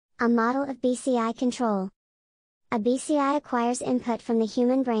A model of BCI control. A BCI acquires input from the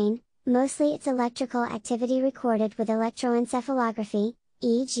human brain, mostly its electrical activity recorded with electroencephalography,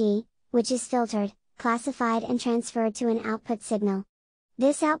 EEG, which is filtered, classified and transferred to an output signal.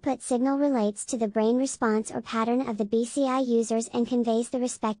 This output signal relates to the brain response or pattern of the BCI users and conveys the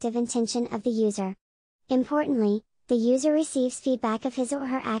respective intention of the user. Importantly, the user receives feedback of his or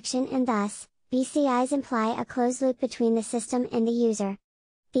her action and thus, BCIs imply a closed loop between the system and the user.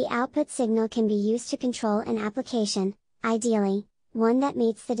 The output signal can be used to control an application, ideally, one that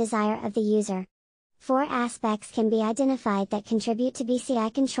meets the desire of the user. 4 aspects can be identified that contribute to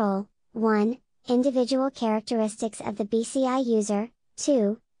BCI control: 1. Individual characteristics of the BCI user,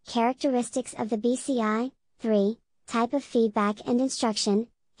 2. Characteristics of the BCI, 3. Type of feedback and instruction,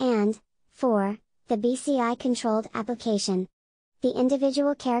 and 4. The BCI controlled application. The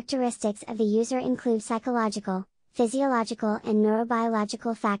individual characteristics of the user include psychological, physiological and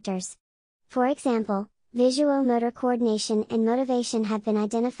neurobiological factors. For example, visuomotor coordination and motivation have been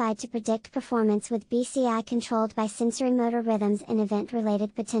identified to predict performance with BCI controlled by sensory-motor rhythms and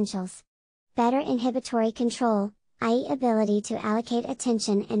event-related potentials. Better inhibitory control, i.e. ability to allocate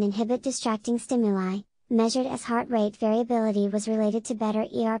attention and inhibit distracting stimuli, measured as heart rate variability, was related to better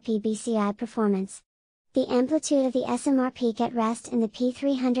ERP BCI performance. The amplitude of the SMR peak at rest and the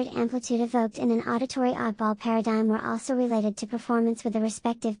P300 amplitude evoked in an auditory oddball paradigm were also related to performance with the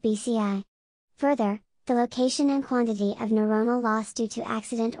respective BCI. Further, the location and quantity of neuronal loss due to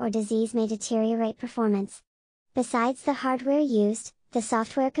accident or disease may deteriorate performance. Besides the hardware used, the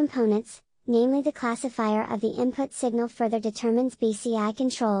software components, namely the classifier of the input signal, further determines BCI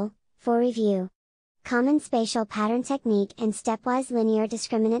control. For review: Common spatial pattern technique and stepwise linear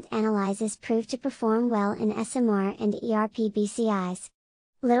discriminant analysis proved to perform well in SMR and ERP BCIs.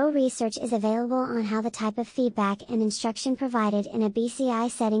 Little research is available on how the type of feedback and instruction provided in a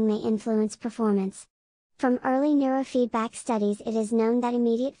BCI setting may influence performance. From early neurofeedback studies, it is known that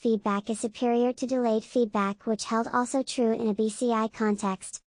immediate feedback is superior to delayed feedback, which held also true in a BCI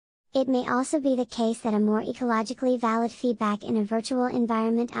context. It may also be the case that a more ecologically valid feedback in a virtual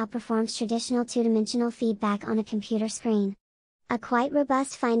environment outperforms traditional two-dimensional feedback on a computer screen. A quite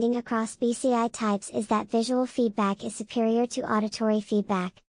robust finding across BCI types is that visual feedback is superior to auditory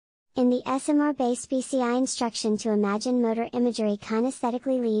feedback. In the SMR-based BCI, instruction to imagine motor imagery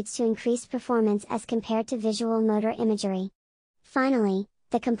kinesthetically leads to increased performance as compared to visual motor imagery. Finally,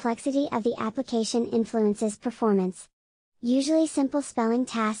 the complexity of the application influences performance. Usually simple spelling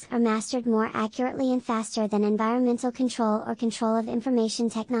tasks are mastered more accurately and faster than environmental control or control of information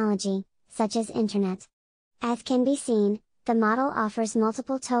technology, such as Internet. As can be seen, the model offers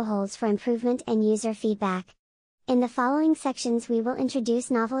multiple toeholds for improvement and user feedback. In the following sections we will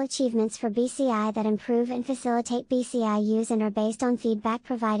introduce novel achievements for BCI that improve and facilitate BCI use and are based on feedback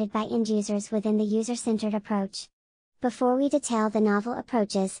provided by end users within the user-centered approach. Before we detail the novel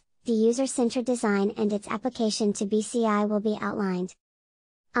approaches, the user-centered design and its application to BCI will be outlined.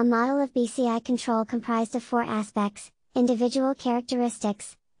 A model of BCI control comprised of 4 aspects: individual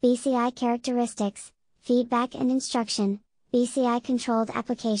characteristics, BCI characteristics, feedback and instruction, BCI controlled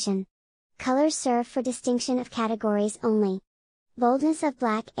application. Colors serve for distinction of categories only. Boldness of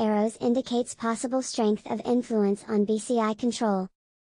black arrows indicates possible strength of influence on BCI control.